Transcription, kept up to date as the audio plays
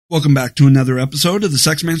Welcome back to another episode of the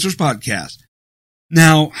Sexmancers Podcast.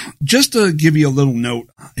 Now, just to give you a little note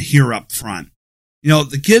here up front,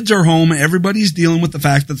 the kids are home, everybody's dealing with the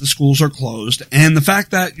fact that the schools are closed, and the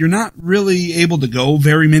fact that you're not really able to go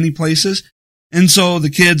very many places, and so the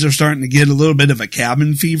kids are starting to get a little bit of a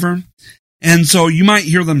cabin fever, and so you might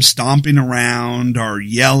hear them stomping around or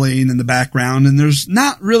yelling in the background, and there's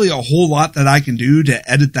not really a whole lot that I can do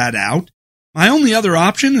to edit that out. My only other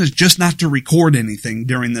option is just not to record anything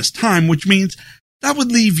during this time, which means that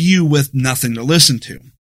would leave you with nothing to listen to.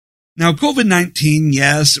 Now, COVID-19,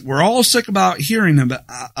 yes, we're all sick about hearing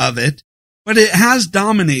of it, but it has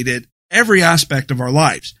dominated every aspect of our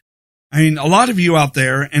lives. I mean, a lot of you out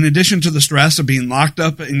there, in addition to the stress of being locked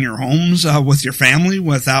up in your homes with your family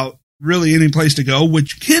without really any place to go,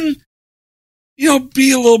 which can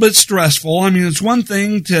be a little bit stressful. I mean, it's one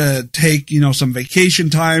thing to take, some vacation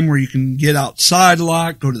time where you can get outside a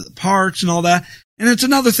lot, go to the parks and all that. And it's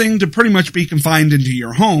another thing to pretty much be confined into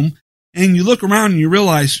your home. And you look around and you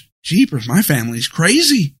realize, jeepers, my family's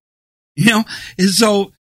crazy. And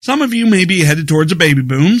so some of you may be headed towards a baby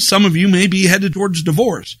boom. Some of you may be headed towards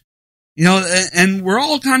divorce. And we're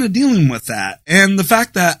all kind of dealing with that. And the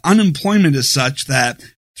fact that unemployment is such that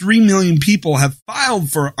 3 million people have filed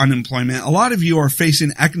for unemployment. A lot of you are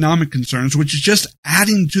facing economic concerns, which is just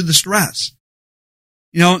adding to the stress.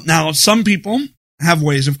 Now some people have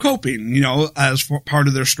ways of coping, as part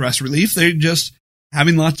of their stress relief. They're just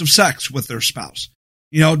having lots of sex with their spouse,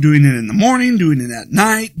 doing it in the morning, doing it at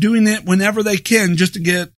night, doing it whenever they can just to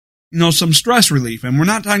get, some stress relief. And we're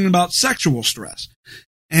not talking about sexual stress.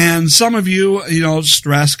 And some of you,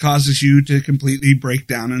 stress causes you to completely break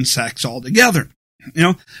down in sex altogether.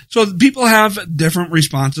 So people have different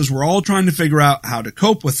responses. We're all trying to figure out how to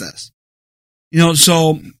cope with this.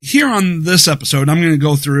 So here on this episode, I'm going to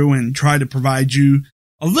go through and try to provide you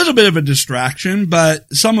a little bit of a distraction, but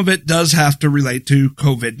some of it does have to relate to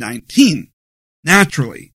COVID-19.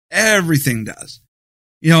 Naturally, everything does.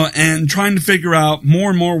 And trying to figure out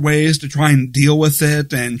more and more ways to try and deal with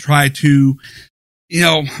it and try to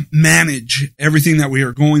manage everything that we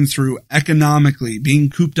are going through economically, being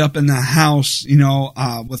cooped up in the house,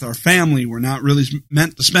 with our family. We're not really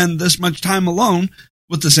meant to spend this much time alone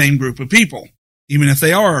with the same group of people, even if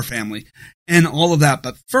they are our family and all of that.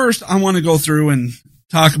 But first, I want to go through and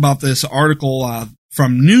talk about this article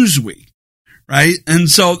from Newsweek, right? And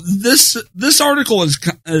so this article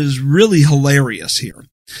is really hilarious here,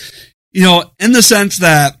 in the sense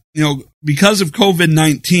that, because of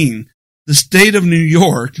COVID-19, the state of New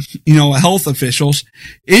York, health officials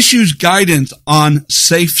issues guidance on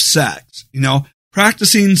safe sex,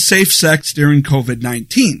 practicing safe sex during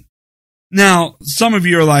COVID-19. Now, some of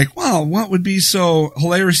you are like, well, what would be so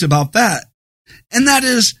hilarious about that? And that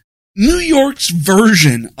is New York's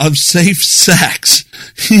version of safe sex,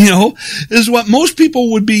 is what most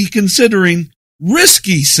people would be considering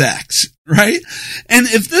risky sex, right? And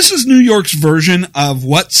if this is New York's version of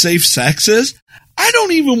what safe sex is, I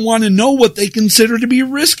don't even want to know what they consider to be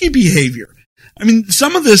risky behavior. I mean,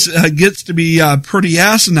 some of this gets to be pretty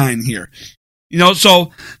asinine here.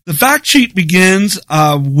 So the fact sheet begins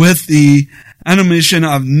with the admonition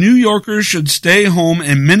of New Yorkers should stay home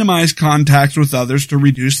and minimize contacts with others to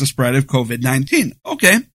reduce the spread of COVID-19.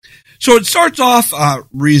 Okay, so it starts off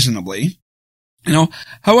reasonably.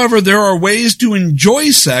 However, there are ways to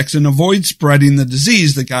enjoy sex and avoid spreading the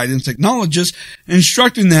disease, the guidance acknowledges,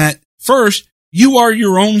 instructing that, first, you are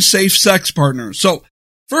your own safe sex partner. So,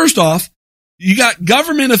 first off, you got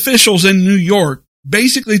government officials in New York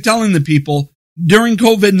basically telling the people during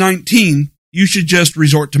COVID-19, you should just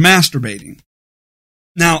resort to masturbating.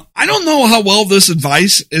 Now, I don't know how well this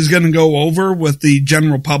advice is going to go over with the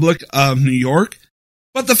general public of New York,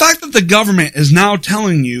 but the fact that the government is now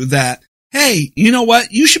telling you that, hey, you know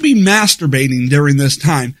what, you should be masturbating during this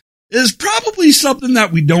time is probably something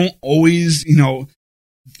that we don't always,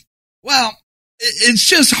 it's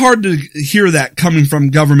just hard to hear that coming from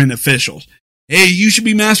government officials. Hey, you should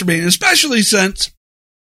be masturbating, especially since,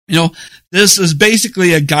 this is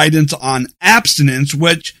basically a guidance on abstinence,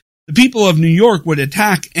 which the people of New York would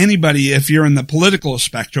attack anybody if you're in the political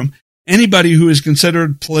spectrum. Anybody who is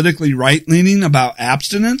considered politically right-leaning about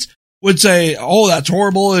abstinence would say, oh, that's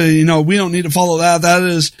horrible. We don't need to follow that. That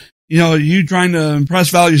is, you trying to impress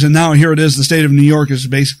values. And now here it is. The state of New York is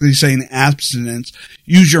basically saying abstinence.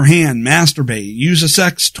 Use your hand, masturbate, use a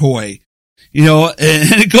sex toy, and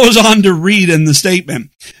it goes on to read in the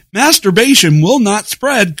statement, masturbation will not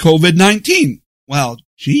spread COVID-19. Well,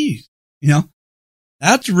 geez,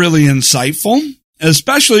 that's really insightful,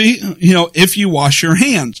 especially, if you wash your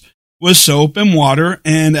hands. with soap and water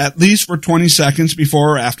and at least for 20 seconds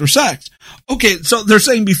before or after sex. Okay, so they're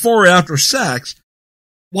saying before or after sex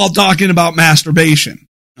while talking about masturbation.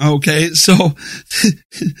 Okay, so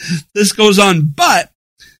this goes on. But,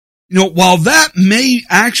 while that may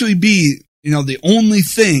actually be, the only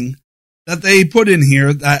thing that they put in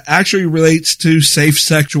here that actually relates to safe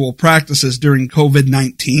sexual practices during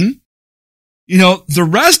COVID-19, the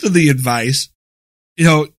rest of the advice,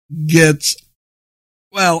 gets,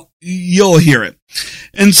 well, you'll hear it.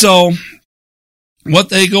 And so what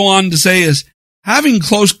they go on to say is having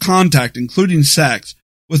close contact, including sex,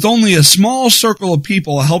 with only a small circle of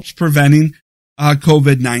people helps preventing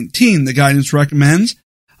COVID-19. The guidance recommends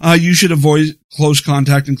you should avoid close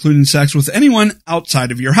contact, including sex, with anyone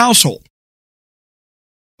outside of your household.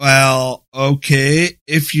 Well, okay,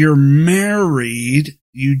 if you're married,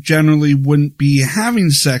 you generally wouldn't be having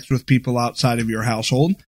sex with people outside of your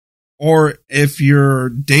household. Or if you're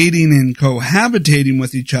dating and cohabitating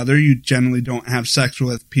with each other, you generally don't have sex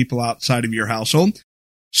with people outside of your household.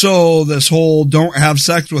 So this whole don't have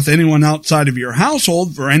sex with anyone outside of your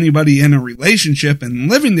household for anybody in a relationship and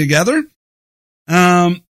living together.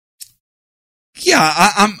 I'm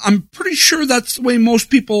pretty sure that's the way most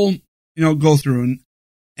people, go through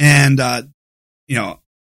and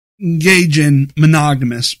engage in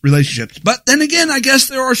monogamous relationships. But then again, I guess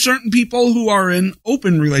there are certain people who are in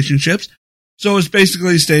open relationships. So it's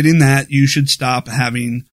basically stating that you should stop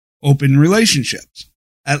having open relationships,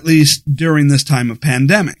 at least during this time of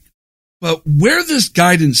pandemic. But where this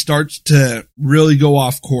guidance starts to really go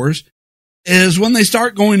off course is when they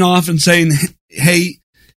start going off and saying, hey,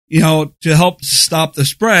 to help stop the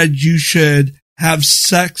spread, you should have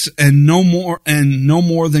sex and no more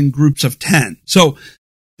than groups of 10. So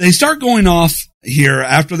they start going off here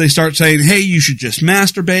after they start saying, hey, you should just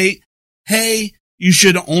masturbate. Hey, you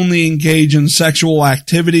should only engage in sexual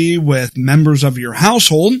activity with members of your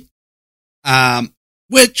household.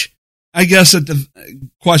 Which I guess that the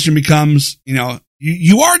question becomes,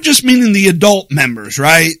 you are just meaning the adult members,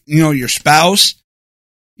 right? Your spouse,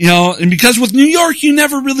 and because with New York, you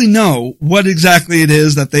never really know what exactly it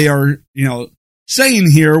is that they are,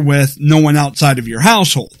 saying here with no one outside of your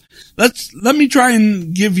household. Let me try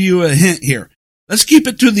and give you a hint here. Let's keep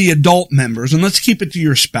it to the adult members and let's keep it to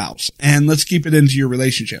your spouse and let's keep it into your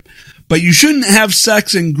relationship. But you shouldn't have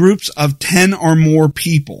sex in groups of 10 or more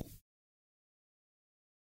people.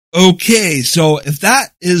 Okay, so if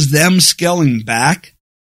that is them scaling back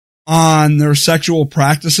on their sexual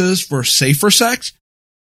practices for safer sex,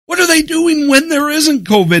 what are they doing when there isn't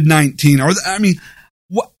COVID-19?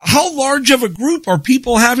 How large of a group are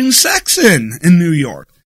people having sex in New York?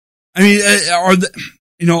 Is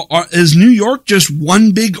New York just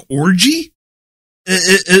one big orgy?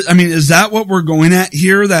 Is that what we're going at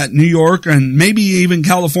here? That New York and maybe even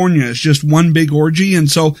California is just one big orgy.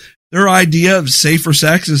 And so their idea of safer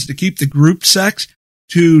sex is to keep the group sex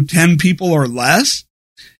to 10 people or less,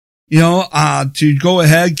 to go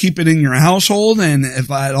ahead, keep it in your household. And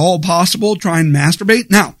if at all possible, try and masturbate.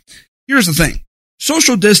 Now, here's the thing.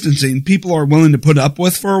 Social distancing, people are willing to put up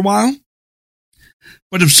with for a while.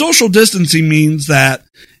 But if social distancing means that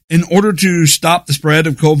in order to stop the spread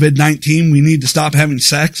of COVID-19, we need to stop having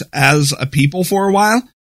sex as a people for a while,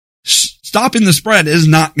 stopping the spread is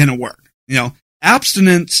not going to work.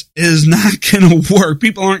 Abstinence is not going to work.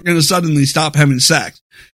 People aren't going to suddenly stop having sex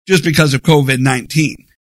just because of COVID-19.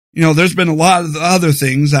 There's been a lot of other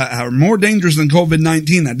things that are more dangerous than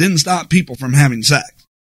COVID-19 that didn't stop people from having sex.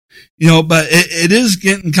 But it is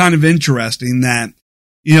getting kind of interesting that,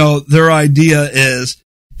 their idea is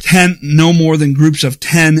 10, no more than groups of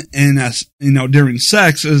 10 during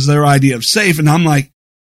sex is their idea of safe. And I'm like,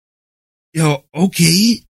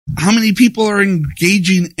 okay, how many people are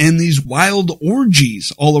engaging in these wild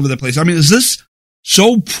orgies all over the place? Is this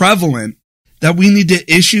so prevalent that we need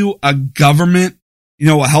to issue a government,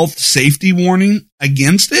 a health safety warning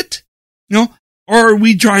against it? Or are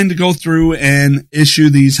we trying to go through and issue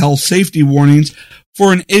these health safety warnings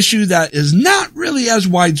for an issue that is not really as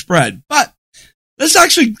widespread? But let's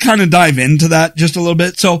actually kind of dive into that just a little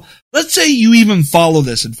bit. So let's say you even follow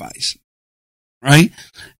this advice, right?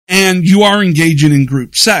 And you are engaging in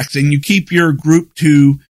group sex and you keep your group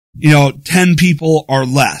to, 10 people or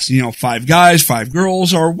less, 5 guys, 5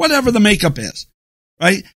 girls, or whatever the makeup is,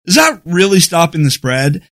 right? Is that really stopping the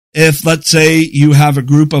spread? If, let's say, you have a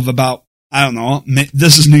group of about, I don't know,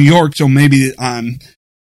 this is New York, so maybe I'm,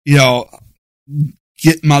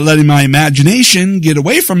 letting my imagination get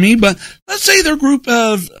away from me, but let's say their group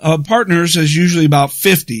of partners is usually about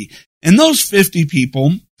 50. And those 50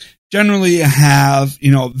 people generally have,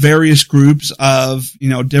 various groups of,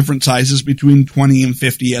 different sizes between 20 and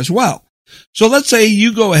 50 as well. So let's say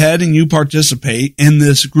you go ahead and you participate in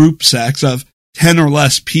this group sex of 10 or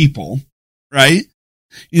less people, right?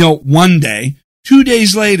 One day, 2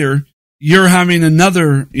 days later, you're having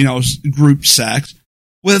another, group sex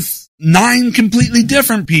with 9 completely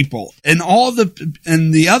different people, and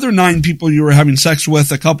the other 9 people you were having sex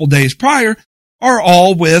with a couple days prior are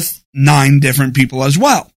all with 9 different people as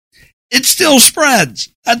well. It still spreads.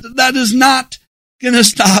 That is not going to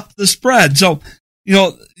stop the spread. So,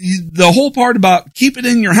 the whole part about keep it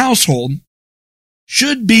in your household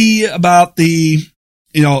should be about the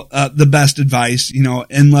best advice,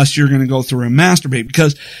 unless you're going to go through and masturbate,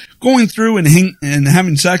 because going through and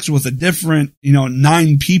having sex with a different,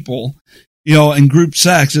 9 people, and group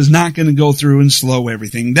sex is not going to go through and slow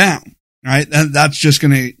everything down, right? That's just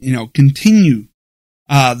going to, continue,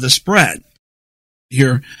 the spread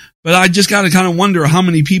here. But I just got to kind of wonder how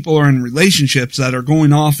many people are in relationships that are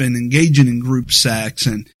going off and engaging in group sex,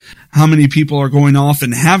 and how many people are going off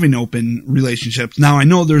and having open relationships. Now, I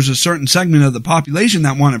know there's a certain segment of the population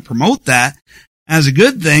that want to promote that as a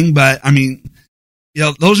good thing, but I mean,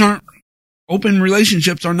 those aren't open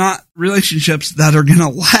relationships, are not relationships that are going to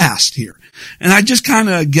last here. And I just kind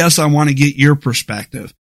of guess I want to get your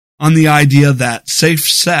perspective on the idea that safe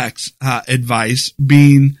sex advice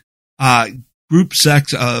being group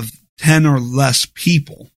sex of 10 or less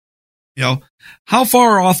people. How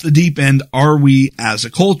far off the deep end are we as a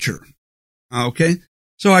culture? Okay.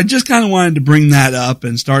 So I just kind of wanted to bring that up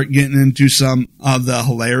and start getting into some of the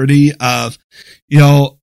hilarity of,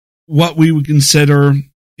 what we would consider,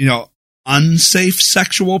 unsafe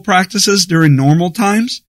sexual practices during normal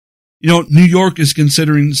times. New York is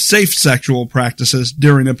considering safe sexual practices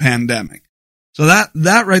during a pandemic. So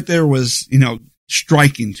that right there was,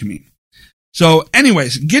 striking to me. So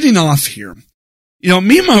anyways, getting off here,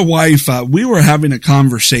 me and my wife, we were having a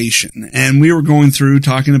conversation, and we were going through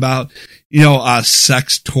talking about,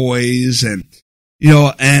 sex toys and,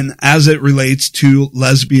 and as it relates to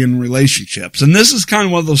lesbian relationships. And this is kind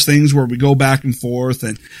of one of those things where we go back and forth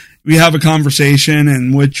and we have a conversation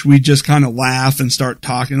in which we just kind of laugh and start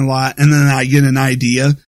talking a lot. And then I get an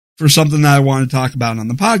idea for something that I want to talk about on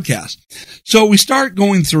the podcast. So we start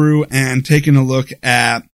going through and taking a look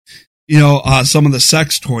at, some of the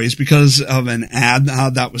sex toys because of an ad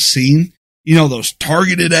that was seen, those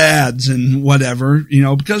targeted ads and whatever,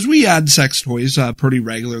 because we add sex toys pretty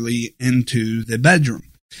regularly into the bedroom.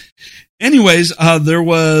 Anyways, there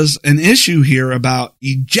was an issue here about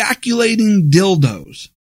ejaculating dildos,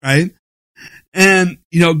 right? And,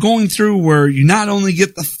 going through where you not only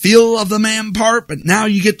get the feel of the man part, but now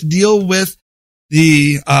you get to deal with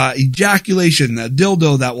the ejaculation, the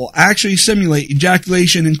dildo that will actually simulate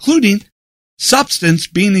ejaculation, including substance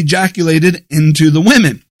being ejaculated into the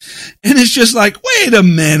women. And it's just like, wait a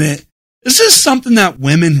minute. Is this something that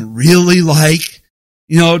women really like?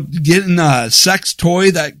 Getting a sex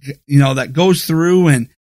toy that, that goes through and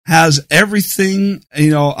has everything,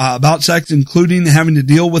 about sex, including having to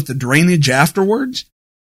deal with the drainage afterwards.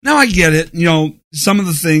 Now I get it. Some of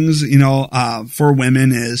the things, for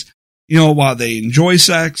women is, while they enjoy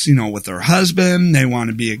sex, with their husband, they want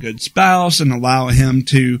to be a good spouse and allow him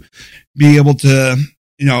to be able to,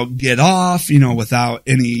 get off, without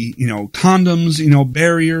any, condoms,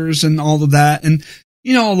 barriers and all of that. And,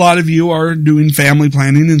 a lot of you are doing family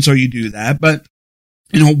planning, and so you do that. But,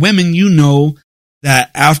 women,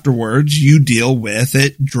 that afterwards you deal with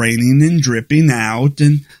it draining and dripping out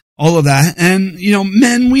and all of that. And,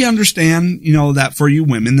 men, we understand, that for you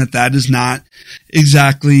women, that is not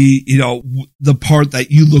exactly, the part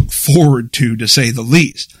that you look forward to say the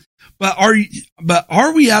least. But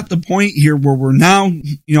are we at the point here where we're now,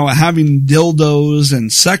 having dildos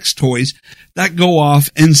and sex toys that go off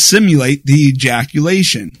and simulate the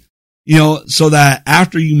ejaculation, so that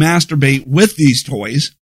after you masturbate with these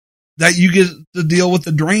toys, that you get to deal with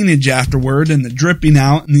the drainage afterward and the dripping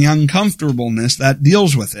out and the uncomfortableness that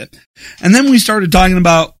deals with it. And then we started talking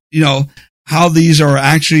about, how these are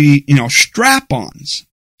actually, strap-ons,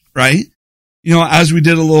 right? As we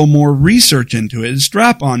did a little more research into it,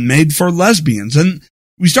 strap-on made for lesbians. And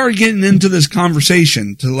we started getting into this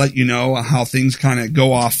conversation to let you know how things kind of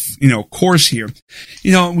go off, course here.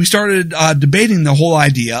 We started debating the whole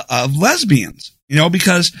idea of lesbians,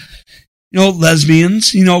 because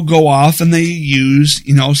lesbians, go off and they use,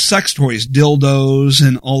 sex toys, dildos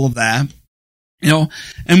and all of that,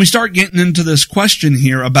 and we start getting into this question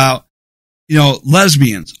here about,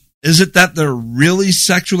 lesbians. Is it that they're really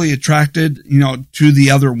sexually attracted, to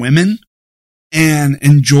the other women and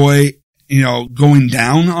enjoy, going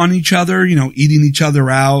down on each other, eating each other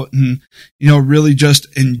out and, really just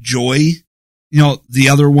enjoy, the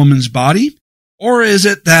other woman's body? Or is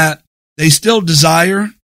it that they still desire,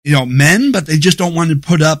 men, but they just don't want to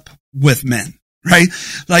put up with men, right?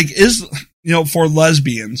 Like for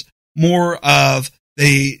lesbians, more of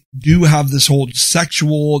they do have this whole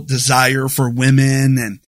sexual desire for women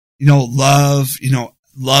and,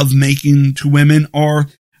 love making to women, or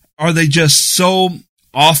are they just so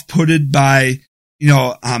off-putted by,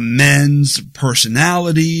 men's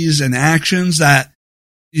personalities and actions that,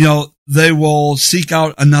 they will seek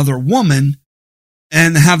out another woman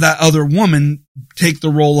and have that other woman take the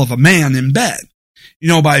role of a man in bed,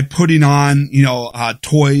 by putting on,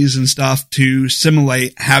 toys and stuff to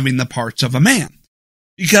simulate having the parts of a man.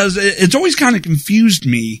 Because it's always kind of confused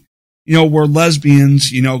me, where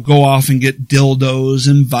lesbians, go off and get dildos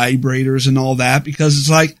and vibrators and all that, because it's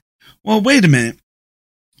like, well, wait a minute.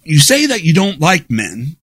 You say that you don't like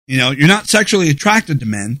men, you're not sexually attracted to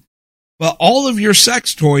men, but all of your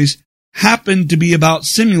sex toys happen to be about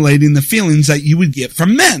simulating the feelings that you would get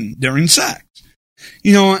from men during sex.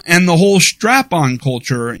 And the whole strap-on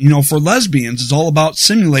culture, for lesbians is all about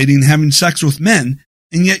simulating having sex with men,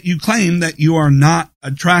 and yet you claim that you are not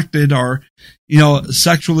attracted or,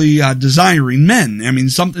 sexually desiring men. I mean,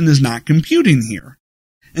 something is not computing here.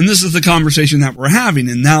 And this is the conversation that we're having.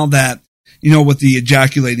 And now that, with the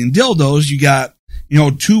ejaculating dildos, you got,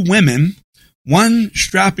 two women, one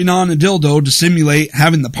strapping on a dildo to simulate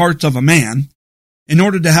having the parts of a man in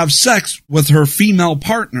order to have sex with her female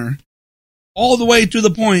partner, all the way to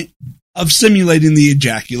the point of simulating the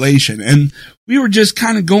ejaculation. And we were just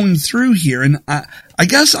kind of going through here. And I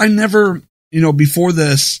guess I never, before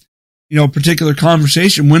this, particular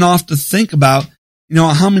conversation went off to think about,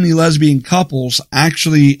 how many lesbian couples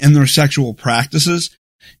actually in their sexual practices,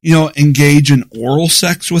 engage in oral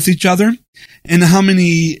sex with each other, and how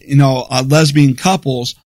many, lesbian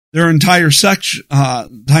couples, their entire sex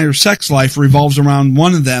life revolves around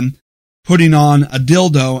one of them putting on a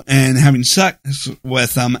dildo and having sex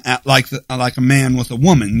with them like a man with a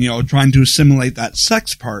woman, trying to assimilate that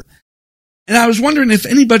sex part. And I was wondering if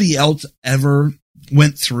anybody else ever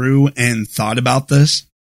went through and thought about this,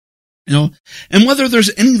 and whether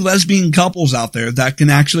there's any lesbian couples out there that can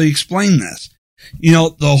actually explain this.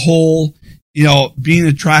 The whole, being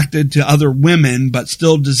attracted to other women, but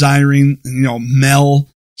still desiring, male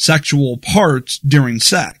sexual parts during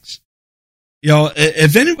sex.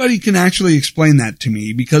 If anybody can actually explain that to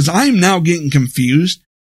me, because I'm now getting confused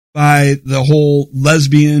by the whole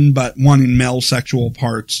lesbian, but wanting male sexual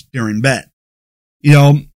parts during bed,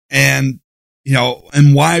 and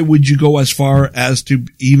why would you go as far as to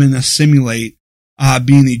even assimilate,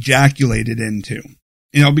 being ejaculated into?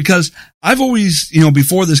 Because I've always,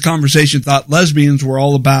 before this conversation thought lesbians were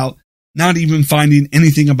all about not even finding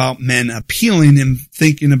anything about men appealing and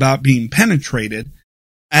thinking about being penetrated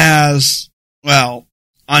as, well,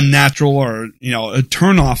 unnatural or, a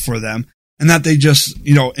turnoff for them, and that they just,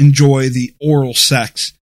 enjoy the oral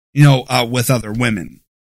sex, with other women.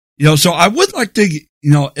 So I would like to,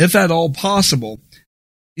 if at all possible,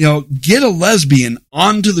 get a lesbian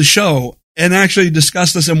onto the show and actually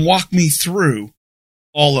discuss this and walk me through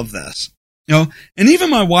all of this, and even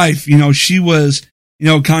my wife, she was,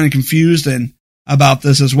 kind of confused and about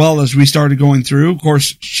this as well as we started going through. Of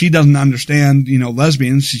course, she doesn't understand,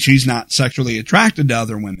 lesbians. She's not sexually attracted to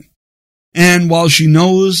other women. And while she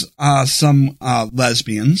knows, some,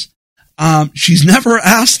 lesbians, she's never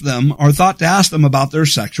asked them or thought to ask them about their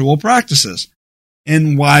sexual practices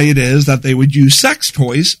and why it is that they would use sex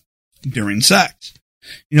toys during sex,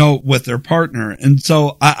 with their partner. And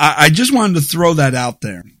so I just wanted to throw that out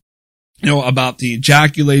there, about the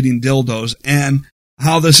ejaculating dildos and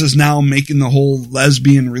how this is now making the whole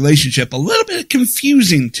lesbian relationship a little bit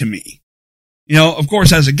confusing to me. Of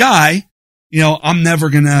course, as a guy, I'm never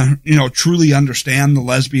gonna, truly understand the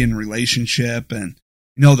lesbian relationship and,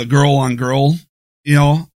 the girl on girl,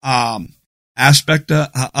 aspect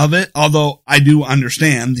of it. Although I do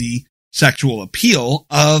understand the sexual appeal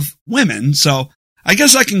of women. So I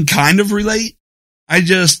guess I can kind of relate. I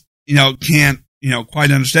just, can't,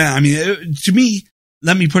 quite understand. I mean, to me,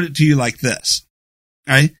 let me put it to you like this,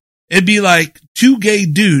 right? It'd be like two gay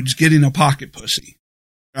dudes getting a pocket pussy,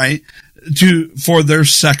 right? For their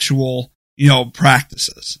sexual,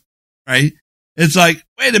 practices, right? It's like,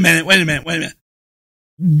 wait a minute.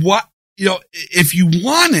 What, if you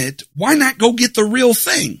want it, why not go get the real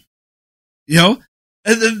thing?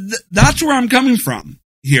 That's where I'm coming from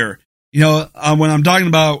here. When I'm talking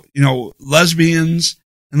about, lesbians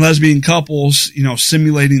and lesbian couples,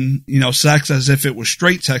 simulating, sex as if it was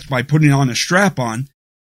straight sex by putting on a strap on,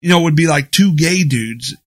 would be like two gay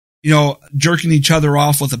dudes, jerking each other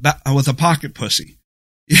off with a pocket pussy.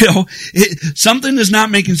 Something is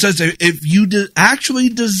not making sense. If you actually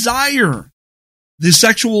desire the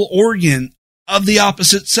sexual organ of the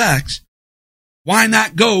opposite sex, why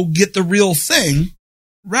not go get the real thing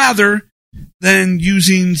rather than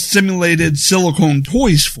using simulated silicone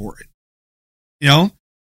toys for it? You're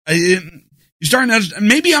starting to,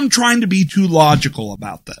 maybe I'm trying to be too logical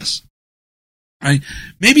about this, right?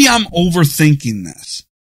 Maybe I'm overthinking this.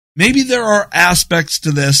 Maybe there are aspects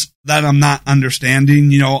to this that I'm not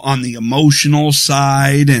understanding, on the emotional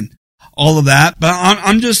side and all of that. But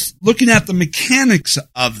I'm just looking at the mechanics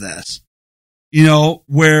of this,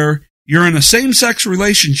 where you're in a same-sex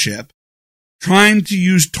relationship trying to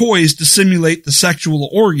use toys to simulate the sexual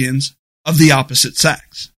organs of the opposite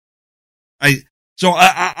sex. So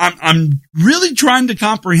I'm really trying to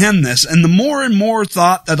comprehend this. And the more and more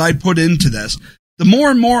thought that I put into this, the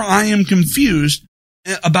more and more I am confused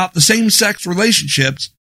about the same-sex relationships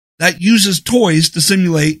that uses toys to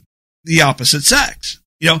simulate the opposite sex.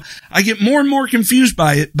 I get more and more confused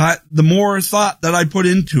by it, but the more thought that I put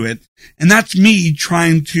into it, and that's me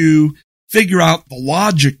trying to figure out the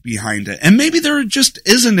logic behind it. And maybe there just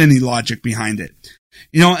isn't any logic behind it.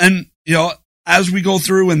 As we go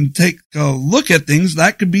through and take a look at things,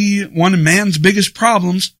 that could be one of man's biggest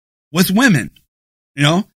problems with women,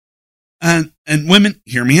 and women,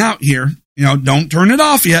 hear me out here. Don't turn it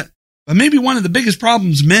off yet. But maybe one of the biggest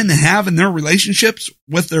problems men have in their relationships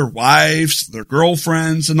with their wives, their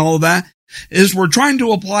girlfriends, and all of that is we're trying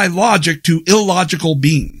to apply logic to illogical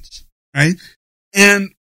beings, right? And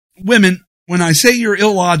women, when I say you're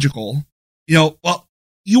illogical, well,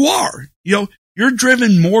 you are. You're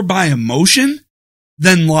driven more by emotion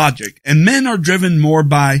than logic. And men are driven more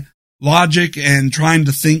by logic and trying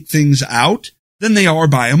to think things out than they are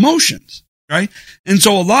by emotions. Right? And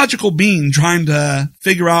so a logical being trying to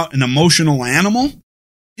figure out an emotional animal,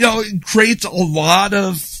 it creates a lot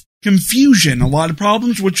of confusion, a lot of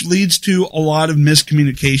problems, which leads to a lot of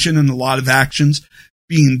miscommunication and a lot of actions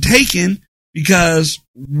being taken because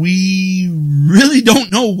we really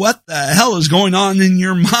don't know what the hell is going on in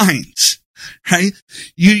your minds, right?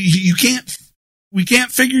 We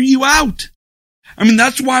can't figure you out. I mean,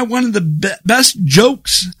 that's why one of the best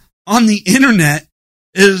jokes on the internet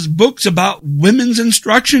is books about women's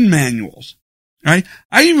instruction manuals, right?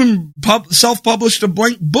 I even self-published a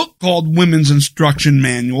blank book called Women's Instruction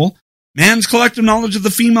Manual, Man's Collective Knowledge of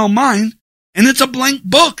the Female Mind, and it's a blank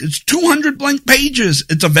book. It's 200 blank pages.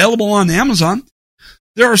 It's available on Amazon.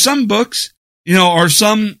 There are some books, or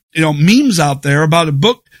some, memes out there about a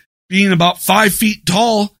book being about 5 feet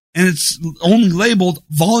tall, and it's only labeled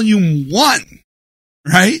Volume 1,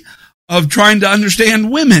 right? Of trying to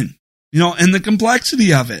understand women. And the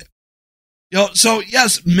complexity of it. So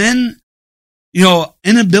yes, men,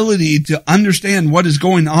 inability to understand what is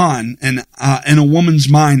going on in a woman's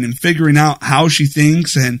mind and figuring out how she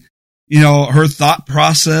thinks and, her thought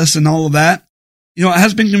process and all of that,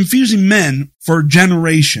 has been confusing men for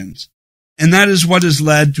generations. And that is what has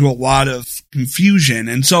led to a lot of confusion.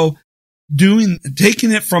 And so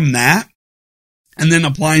taking it from that and then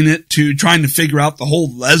applying it to trying to figure out the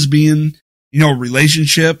whole lesbian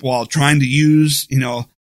relationship while trying to use,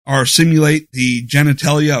 or simulate the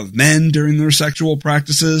genitalia of men during their sexual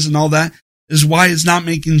practices and all that is why it's not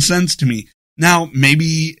making sense to me. Now,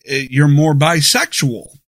 maybe you're more bisexual,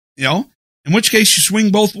 in which case you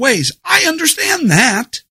swing both ways. I understand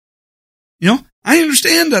that. I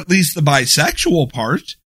understand at least the bisexual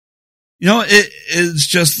part. It is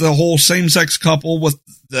just the whole same-sex couple with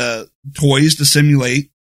the toys to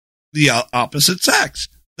simulate the opposite sex.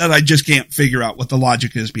 That I just can't figure out what the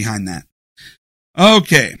logic is behind that.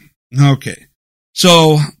 Okay.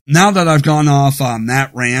 So now that I've gone off on that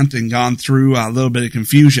rant and gone through a little bit of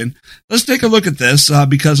confusion, let's take a look at this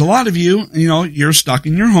because a lot of you, you're stuck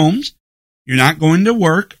in your homes. You're not going to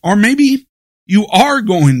work, or maybe you are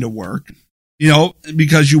going to work,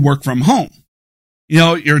 because you work from home.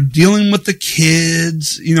 You're dealing with the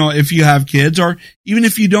kids, if you have kids, or even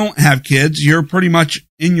if you don't have kids, you're pretty much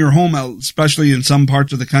in your home, especially in some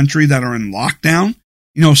parts of the country that are in lockdown,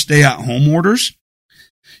 stay at home orders,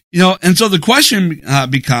 and so the question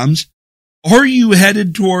becomes, are you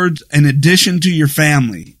headed towards an addition to your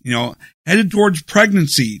family, headed towards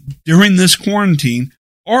pregnancy during this quarantine,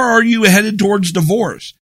 or are you headed towards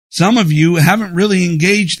divorce? Some of you haven't really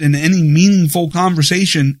engaged in any meaningful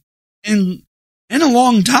conversation in a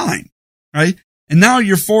long time, right? And now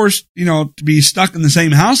you're forced, to be stuck in the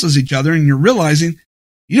same house as each other, and you're realizing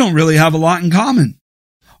you don't really have a lot in common.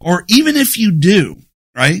 Or even if you do,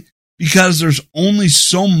 right? because there's only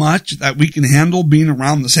so much that we can handle being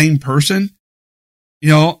around the same person,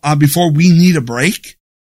 before we need a break.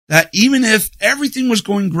 That even if everything was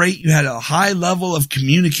going great, you had a high level of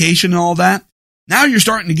communication and all that, now you're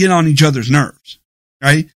starting to get on each other's nerves,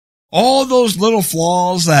 right? All those little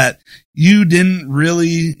flaws that you didn't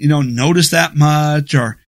really, notice that much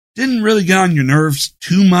or didn't really get on your nerves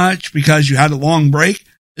too much because you had a long break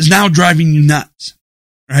is now driving you nuts,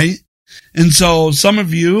 right? And so some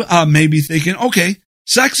of you may be thinking, okay,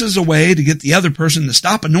 sex is a way to get the other person to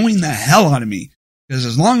stop annoying the hell out of me. Because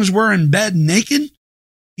as long as we're in bed naked,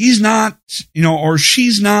 he's not, or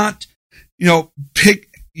she's not, pick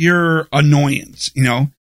your annoyance,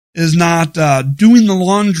 is not doing the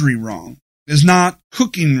laundry wrong, is not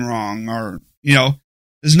cooking wrong, or,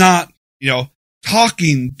 is not,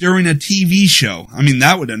 talking during a TV show. I mean,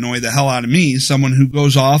 that would annoy the hell out of me, someone who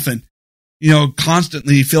goes off and,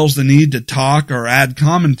 constantly feels the need to talk or add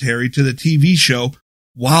commentary to the TV show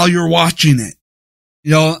while you're watching it.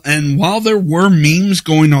 And while there were memes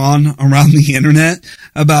going on around the internet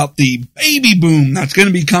about the baby boom that's going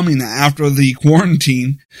to be coming after the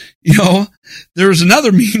quarantine, there's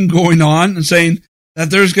another meme going on and saying that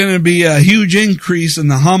there's going to be a huge increase in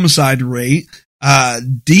the homicide rate,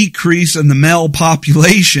 decrease in the male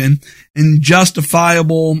population, and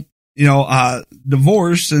justifiable,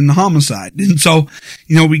 divorce and homicide. And so,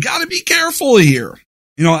 we got to be careful here,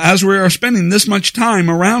 as we are spending this much time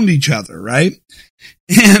around each other, right?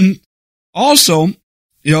 And also,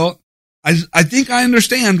 I think I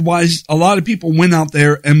understand why a lot of people went out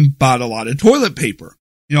there and bought a lot of toilet paper,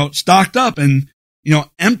 stocked up and,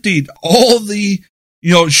 emptied all the,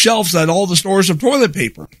 shelves at all the stores of toilet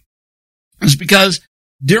paper. It's because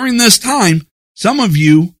during this time, some of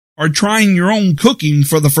you are trying your own cooking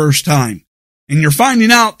for the first time. And you're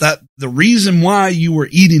finding out that the reason why you were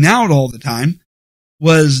eating out all the time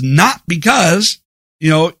was not because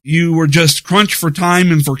you were just crunched for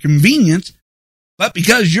time and for convenience, but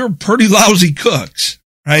because you're pretty lousy cooks,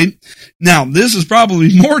 right? Now, this is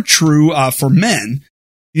probably more true for men,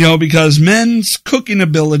 because men's cooking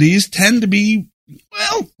abilities tend to be,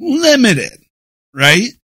 limited, right?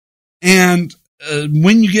 And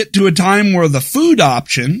when you get to a time where the food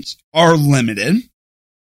options are limited,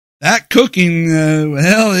 that cooking,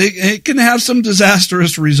 it can have some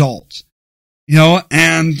disastrous results.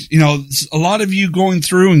 And a lot of you going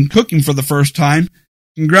through and cooking for the first time,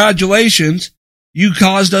 congratulations, you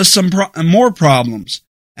caused us some more problems.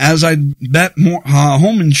 As I bet more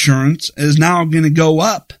home insurance is now going to go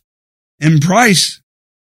up in price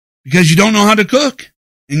because you don't know how to cook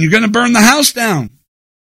and you're going to burn the house down.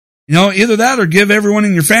 Either that or give everyone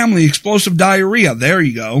in your family explosive diarrhea. There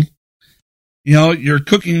you go. You're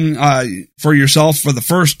cooking for yourself for the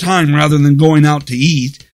first time rather than going out to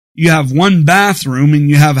eat. You have one bathroom and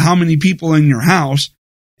you have how many people in your house,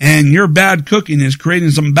 and your bad cooking is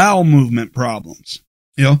creating some bowel movement problems.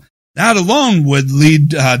 That alone would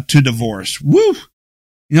lead to divorce. Woo!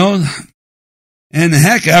 And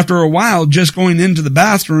heck, after a while, just going into the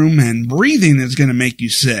bathroom and breathing is going to make you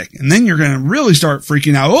sick. And then you're going to really start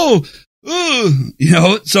freaking out.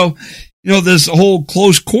 So, this whole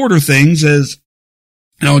close quarter things is,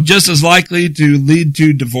 just as likely to lead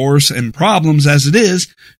to divorce and problems as it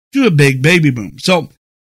is to a big baby boom. So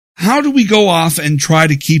how do we go off and try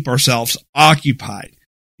to keep ourselves occupied?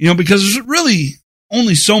 Because there's really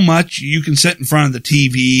only so much you can sit in front of the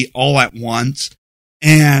TV all at once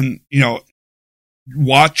and,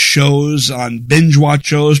 binge watch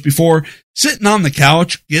shows before sitting on the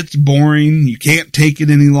couch gets boring. You can't take it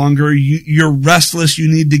any longer. You're restless.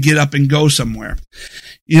 You need to get up and go somewhere,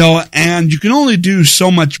 and you can only do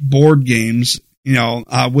so much board games,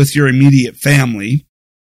 with your immediate family.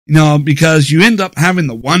 Because you end up having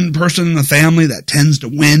the one person in the family that tends to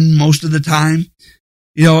win most of the time,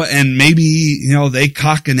 and maybe, they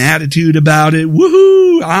cock an attitude about it. Woohoo!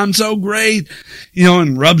 I'm so great,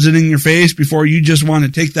 and rubs it in your face before you just want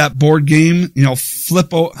to take that board game,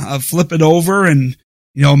 flip it over and,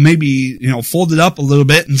 maybe, fold it up a little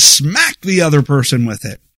bit and smack the other person with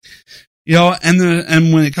it.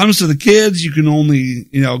 And when it comes to the kids, you can only,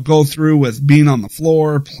 go through with being on the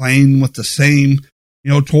floor, playing with the same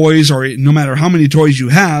toys, or no matter how many toys you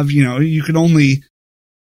have, you can only,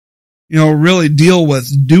 really deal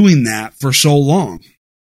with doing that for so long.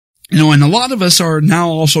 And a lot of us are now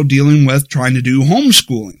also dealing with trying to do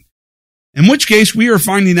homeschooling, in which case we are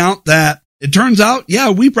finding out that it turns out,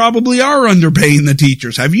 we probably are underpaying the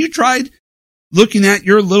teachers. Have you tried looking at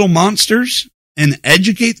your little monsters and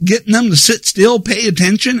getting them to sit still, pay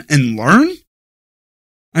attention, and learn?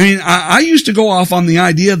 I mean, I used to go off on the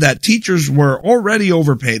idea that teachers were already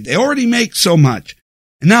overpaid. They already make so much.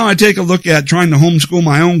 And now I take a look at trying to homeschool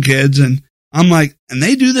my own kids, and I'm like, and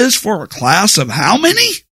they do this for a class of how many?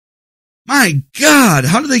 My God,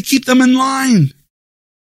 how do they keep them in line?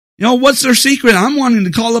 You know, what's their secret? I'm wanting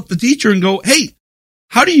to call up the teacher and go, hey,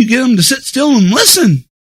 how do you get them to sit still and listen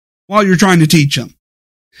while you're trying to teach them?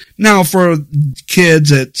 Now, for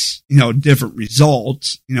kids, it's, different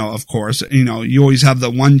results. Of course, you always have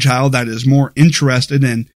the one child that is more interested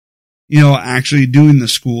in, actually doing the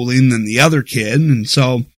schooling than the other kid. And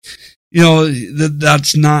so,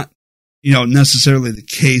 that's not, necessarily the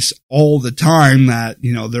case all the time that,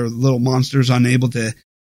 they're little monsters unable to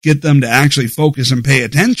get them to actually focus and pay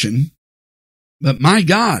attention. But my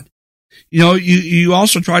God, you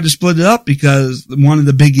also try to split it up, because one of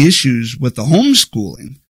the big issues with the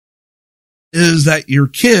homeschooling is that your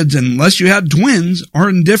kids, unless you had twins, are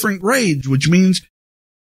in different grades, which means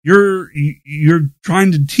you're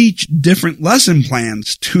trying to teach different lesson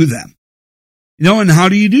plans to them. And how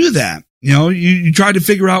do you do that? You try to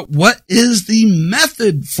figure out what is the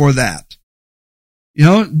method for that.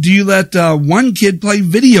 Do you let one kid play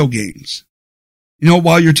video games,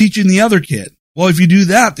 while you're teaching the other kid? Well, if you do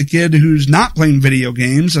that, the kid who's not playing video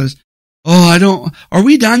games says, are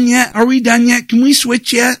we done yet? Are we done yet? Can we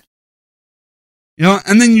switch yet?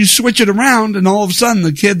 And then you switch it around, and all of a sudden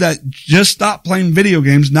the kid that just stopped playing video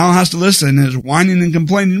games now has to listen and is whining and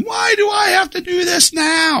complaining, why do I have to do this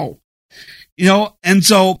now? And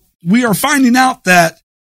so we are finding out that,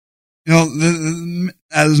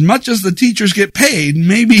 as much as the teachers get paid,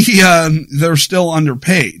 maybe they're still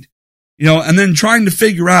underpaid, and then trying to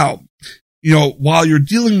figure out, while you're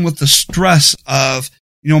dealing with the stress of,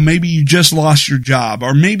 maybe you just lost your job,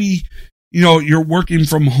 or maybe, you're working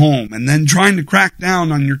from home, and then trying to crack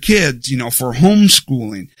down on your kids, for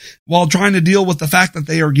homeschooling, while trying to deal with the fact that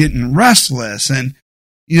they are getting restless, and,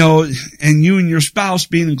 and you and your spouse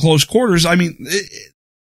being in close quarters. I mean,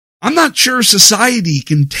 I'm not sure society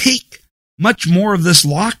can take much more of this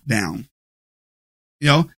lockdown,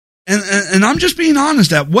 and I'm just being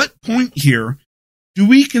honest. At what point here do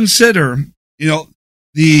we consider,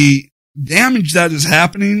 the damage that is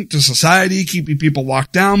happening to society, keeping people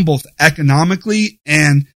locked down, both economically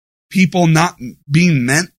and people not being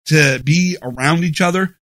meant to be around each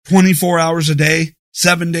other 24 hours a day,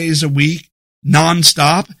 7 days a week,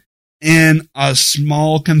 nonstop, in a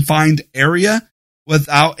small confined area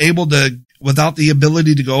without the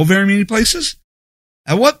ability to go very many places?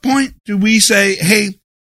 At what point do we say, hey,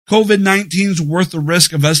 COVID-19 is worth the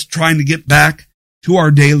risk of us trying to get back to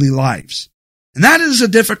our daily lives? And that is a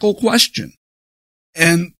difficult question.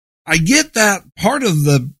 And I get that part of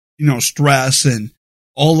the, stress and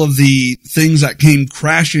all of the things that came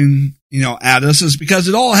crashing, at us is because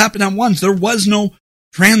it all happened at once. There was no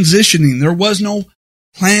transitioning. There was no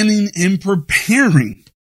planning and preparing,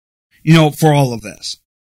 for all of this.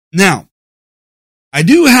 Now, I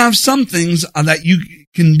do have some things that you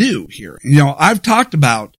can do here. I've talked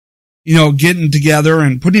about, getting together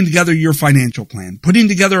and putting together your financial plan, putting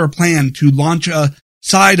together a plan to launch a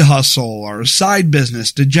side hustle or a side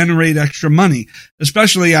business to generate extra money,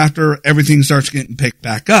 especially after everything starts getting picked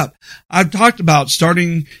back up. I've talked about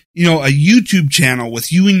starting, a YouTube channel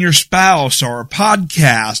with you and your spouse, or a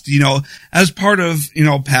podcast, as part of,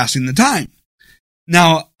 passing the time.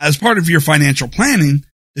 Now, as part of your financial planning,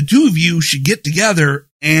 the two of you should get together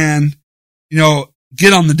and,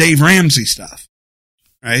 get on the Dave Ramsey stuff,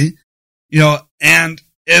 right? And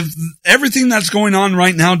if everything that's going on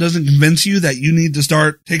right now doesn't convince you that you need to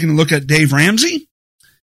start taking a look at Dave Ramsey,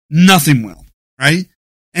 nothing will, right?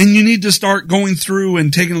 And you need to start going through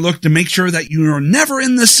and taking a look to make sure that you are never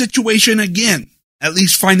in this situation again, at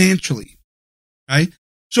least financially, right?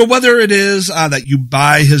 So whether it is that you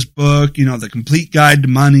buy his book, The Complete Guide to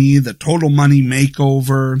Money, The Total Money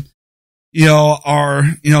Makeover, or,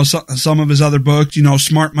 some of his other books,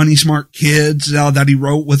 Smart Money, Smart Kids, that he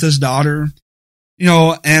wrote with his daughter,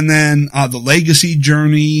 and then, The Legacy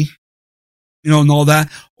Journey, and all that,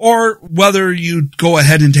 or whether you go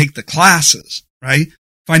ahead and take the classes, right?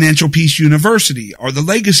 Financial Peace University or the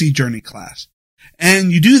Legacy Journey class.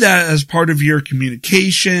 And you do that as part of your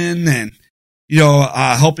communication and,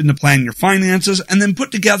 helping to plan your finances, and then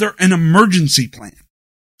put together an emergency plan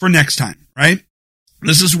for next time, right?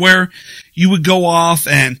 This is where you would go off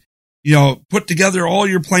and, put together all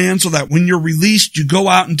your plans so that when you're released, you go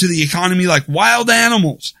out into the economy like wild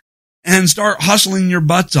animals and start hustling your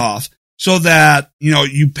butts off so that,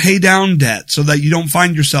 you pay down debt, so that you don't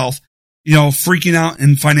find yourself, freaking out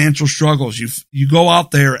in financial struggles. You go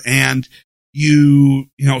out there and you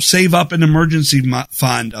save up an emergency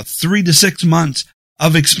fund of 3 to 6 months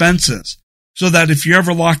of expenses so that if you're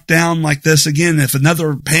ever locked down like this again, if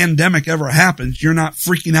another pandemic ever happens, you're not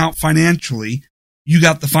freaking out financially. You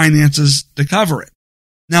got the finances to cover it.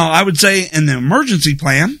 Now, I would say in the emergency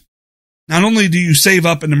plan, not only do you save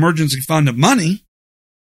up an emergency fund of money,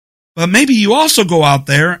 but maybe you also go out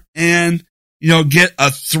there and, get a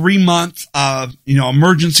 3-month,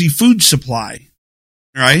 emergency food supply,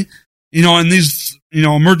 right? And these,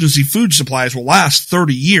 emergency food supplies will last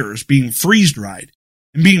 30 years being freeze-dried.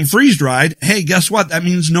 And being freeze-dried, hey, guess what? That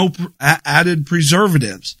means no added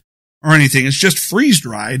preservatives or anything. It's just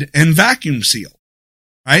freeze-dried and vacuum sealed,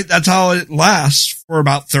 right? That's how it lasts for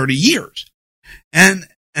about 30 years. And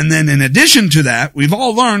then in addition to that, we've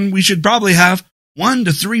all learned we should probably have 1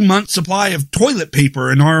 to 3 months supply of toilet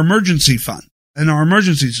paper in our emergency fund and our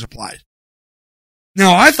emergency supplies.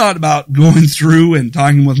 Now, I thought about going through and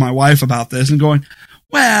talking with my wife about this and going,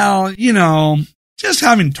 well, just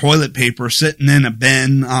having toilet paper sitting in a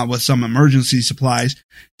bin with some emergency supplies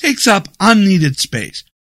takes up unneeded space.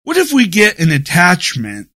 What if we get an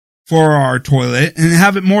attachment for our toilet and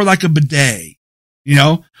have it more like a bidet,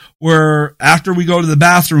 where after we go to the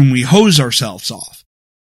bathroom, we hose ourselves off?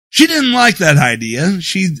 She didn't like that idea.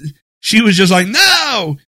 She was just like,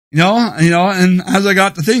 no, and as I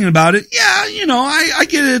got to thinking about it, yeah, I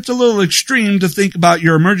get it. It's a little extreme to think about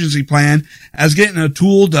your emergency plan as getting a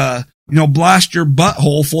tool to, blast your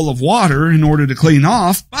butthole full of water in order to clean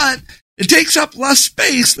off, but it takes up less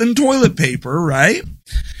space than toilet paper, right?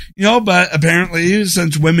 But apparently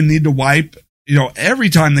since women need to wipe, every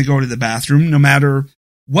time they go to the bathroom, no matter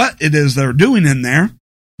what it is they're doing in there,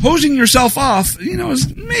 hosing yourself off,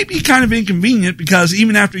 is maybe kind of inconvenient because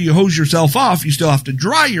even after you hose yourself off, you still have to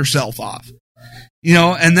dry yourself off,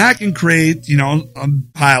 and that can create, a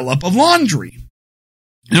pile up of laundry,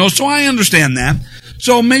 so I understand that.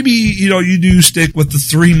 So maybe, you do stick with the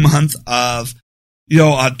 3 month of,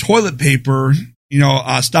 toilet paper,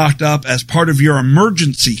 stocked up as part of your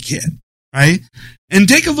emergency kit, right? And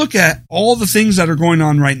take a look at all the things that are going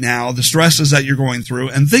on right now, the stresses that you're going through,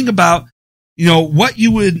 and think about, what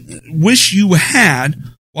you would wish you had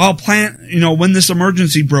while when this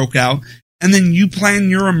emergency broke out, and then you plan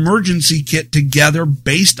your emergency kit together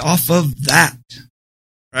based off of that,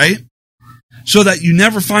 right? So that you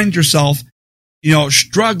never find yourself,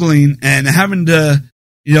 struggling and having to,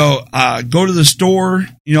 go to the store,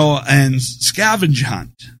 and scavenge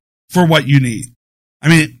hunt for what you need. I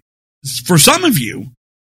mean, for some of you,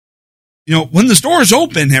 when the store is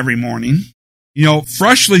open every morning,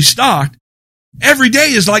 freshly stocked, every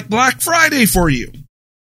day is like Black Friday for you.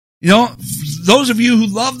 Those of you who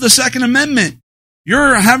love the Second Amendment,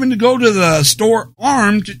 you're having to go to the store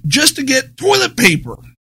armed just to get toilet paper,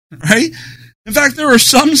 right? In fact, there are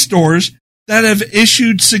some stores that have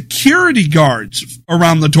issued security guards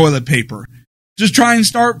around the toilet paper to try and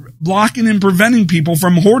start blocking and preventing people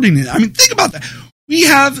from hoarding it. I mean, think about that. We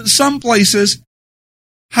have some places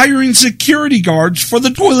hiring security guards for the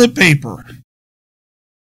toilet paper.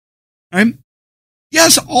 Right?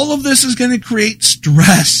 Yes, all of this is going to create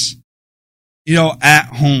stress, at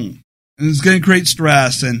home. And it's going to create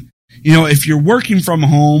stress. And, if you're working from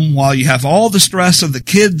home while you have all the stress of the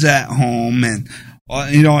kids at home and,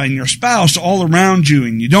 and your spouse all around you,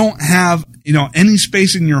 and you don't have, any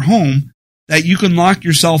space in your home that you can lock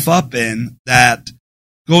yourself up in that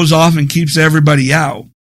goes off and keeps everybody out.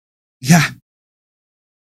 Yeah.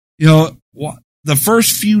 The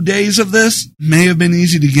first few days of this may have been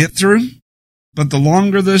easy to get through, but the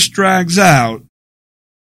longer this drags out,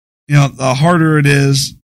 the harder it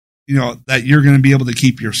is, that you're going to be able to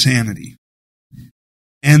keep your sanity.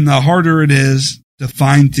 And the harder it is to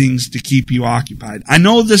find things to keep you occupied. I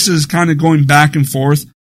know this is kind of going back and forth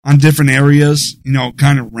on different areas,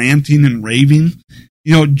 kind of ranting and raving,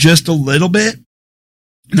 just a little bit,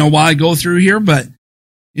 while I go through here, but,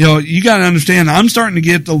 you got to understand, I'm starting to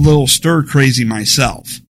get a little stir crazy myself.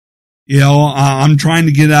 I'm trying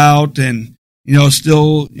to get out and,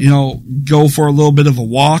 still, go for a little bit of a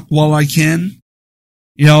walk while I can,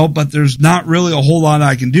 but there's not really a whole lot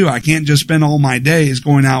I can do. I can't just spend all my days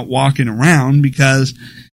going out walking around because,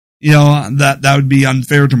 that would be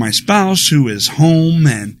unfair to my spouse who is home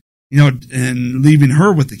and, and leaving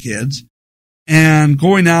her with the kids and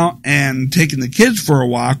going out and taking the kids for a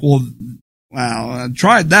walk. Well, I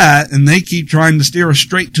tried that and they keep trying to steer us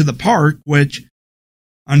straight to the park, which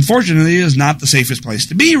unfortunately is not the safest place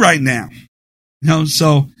to be right now.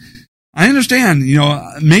 So I understand,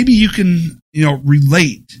 maybe you can,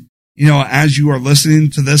 relate, as you are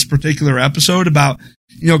listening to this particular episode about,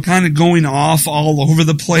 kind of going off all over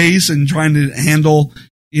the place and trying to handle,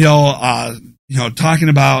 talking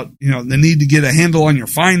about, the need to get a handle on your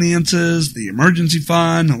finances, the emergency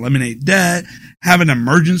fund, eliminate debt, have an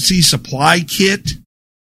emergency supply kit,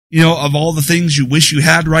 of all the things you wish you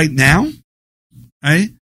had right now, right?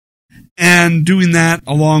 And doing that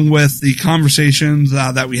along with the conversations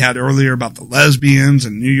that we had earlier about the lesbians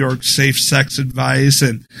and New York safe sex advice,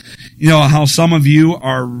 and, how some of you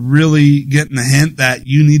are really getting the hint that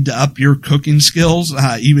you need to up your cooking skills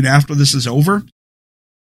even after this is over.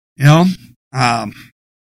 Yeah. Now,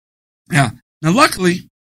 luckily,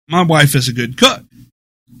 my wife is a good cook.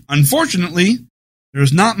 Unfortunately,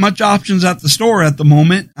 there's not much options at the store at the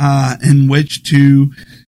moment in which to,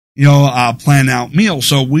 plan out meals.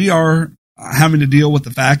 So we are having to deal with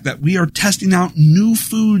the fact that we are testing out new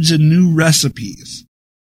foods and new recipes.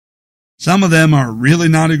 Some of them are really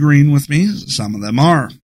not agreeing with me. Some of them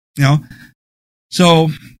are, So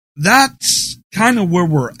that's kind of where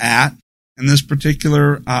we're at in this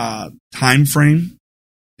particular time frame,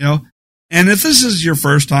 And if this is your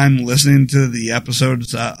first time listening to the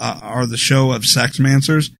episodes or the show of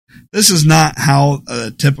Sexmancers, this is not how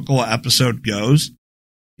a typical episode goes.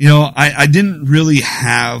 I didn't really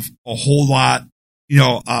have a whole lot,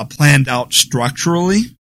 planned out structurally.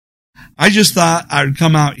 I just thought I'd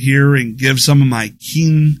come out here and give some of my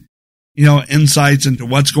keen, insights into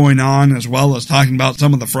what's going on, as well as talking about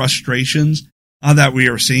some of the frustrations that we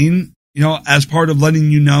are seeing, as part of letting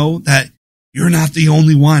you know that you're not the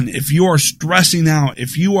only one. If you are stressing out,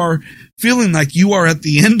 if you are feeling like you are at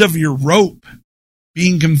the end of your rope,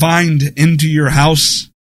 being confined into your house,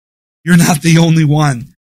 you're not the only one.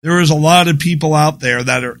 There is a lot of people out there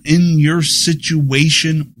that are in your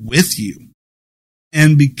situation with you.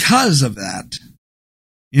 And because of that,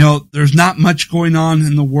 there's not much going on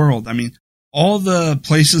in the world. I mean, all the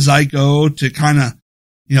places I go to kind of,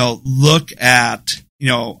 look at,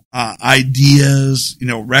 ideas,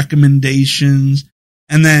 recommendations,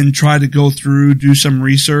 and then try to go through, do some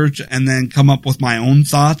research, and then come up with my own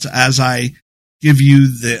thoughts as I give you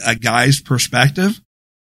a guy's perspective.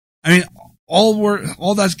 I mean,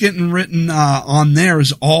 all that's getting written on there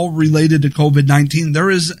is all related to COVID-19.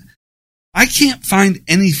 I can't find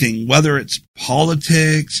anything, whether it's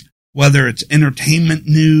politics, whether it's entertainment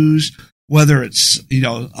news, whether it's,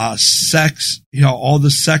 sex, all the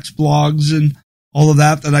sex blogs and all of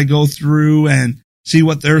that I go through and see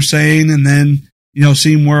what they're saying, and then,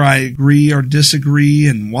 seeing where I agree or disagree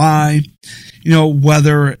and why,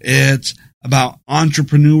 whether it's about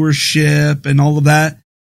entrepreneurship and all of that.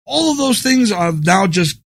 All of those things have now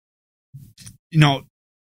just,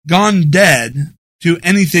 gone dead to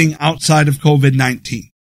anything outside of COVID-19,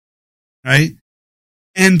 right?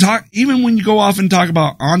 And even when you go off and talk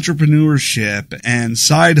about entrepreneurship and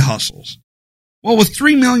side hustles, well, with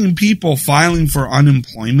 3 million people filing for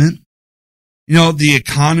unemployment, the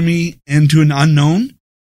economy into an unknown,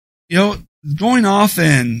 going off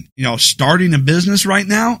and, starting a business right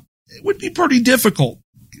now, it would be pretty difficult.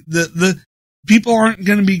 The people aren't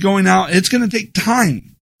going to be going out. It's going to take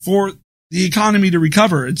time for the economy to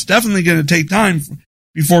recover. It's definitely going to take time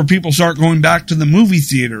before people start going back to the movie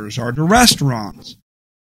theaters or to restaurants.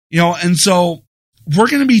 And so we're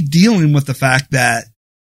going to be dealing with the fact that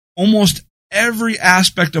almost every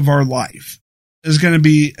aspect of our life is going to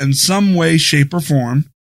be in some way, shape, or form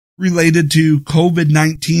related to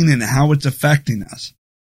COVID-19 and how it's affecting us.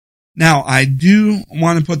 Now, I do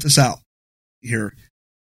want to put this out here.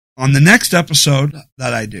 On the next episode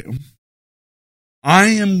that I do, I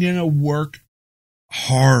am going to work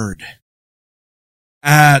hard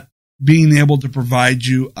at being able to provide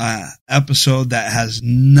you an episode that has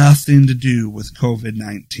nothing to do with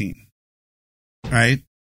COVID-19. Right?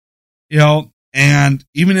 And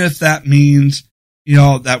even if that means,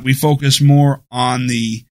 that we focus more on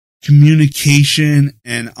the communication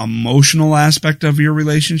and emotional aspect of your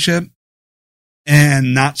relationship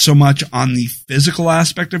and not so much on the physical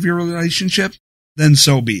aspect of your relationship, then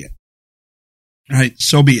so be it. Right?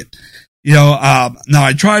 So be it. Now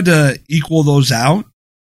I tried to equal those out,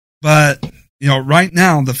 but, right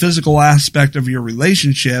now the physical aspect of your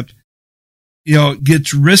relationship,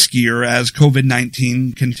 gets riskier as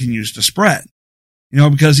COVID-19 continues to spread.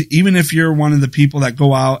 Because even if you're one of the people that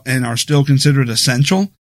go out and are still considered essential,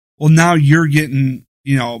 well, now you're getting,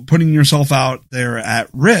 putting yourself out there at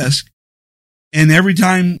risk. And every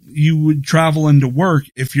time you would travel into work,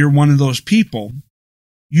 if you're one of those people,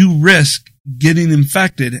 you risk getting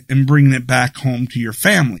infected and bringing it back home to your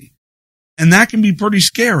family. And that can be pretty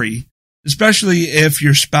scary, especially if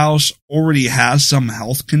your spouse already has some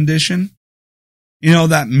health condition,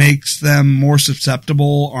 that makes them more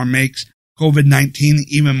susceptible or makes COVID-19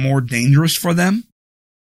 even more dangerous for them,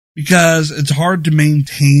 because it's hard to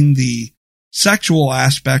maintain the sexual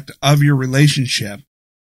aspect of your relationship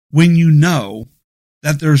when you know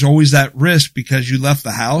that there's always that risk because you left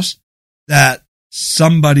the house that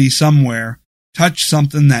somebody somewhere touched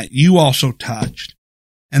something that you also touched,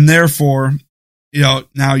 and therefore,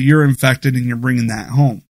 now you're infected and you're bringing that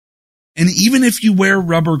home. And even if you wear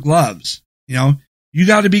rubber gloves, you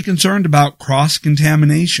got to be concerned about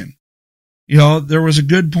cross-contamination. There was a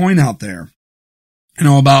good point out there,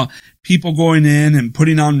 about people going in and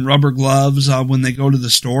putting on rubber gloves when they go to the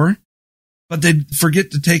store, but they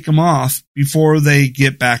forget to take them off before they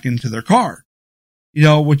get back into their car.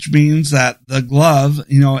 Which means that the glove,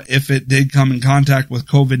 if it did come in contact with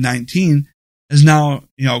COVID-19, is now,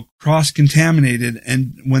 cross-contaminated,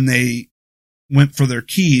 and when they went for their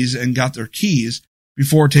keys and got their keys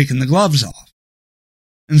before taking the gloves off.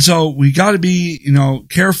 And so we got to be,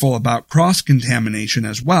 careful about cross-contamination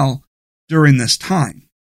as well during this time.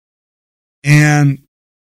 And,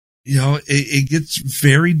 it gets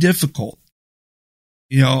very difficult,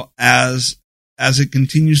 as it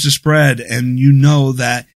continues to spread, and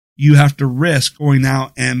that you have to risk going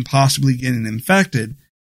out and possibly getting infected.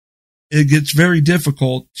 It gets very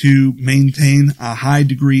difficult to maintain a high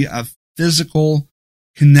degree of physical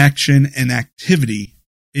connection and activity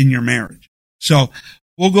in your marriage. So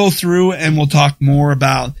we'll go through and we'll talk more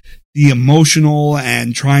about the emotional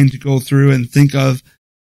and trying to go through and think of,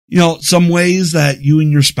 some ways that you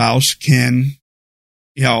and your spouse can,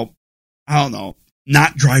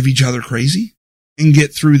 not drive each other crazy and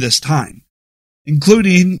get through this time,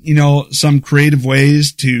 including, some creative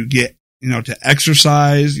ways to get, to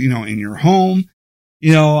exercise, in your home.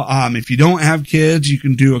 If you don't have kids, you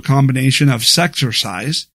can do a combination of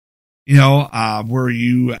sexercise, where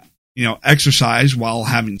you, exercise while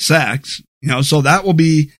having sex, so that will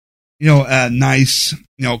be, a nice,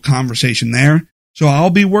 conversation there. So I'll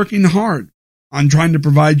be working hard on trying to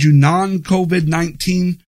provide you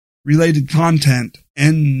non-COVID-19 related content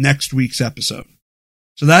in next week's episode.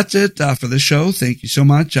 So that's it for this show. Thank you so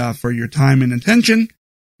much for your time and attention,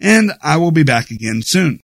 and I will be back again soon.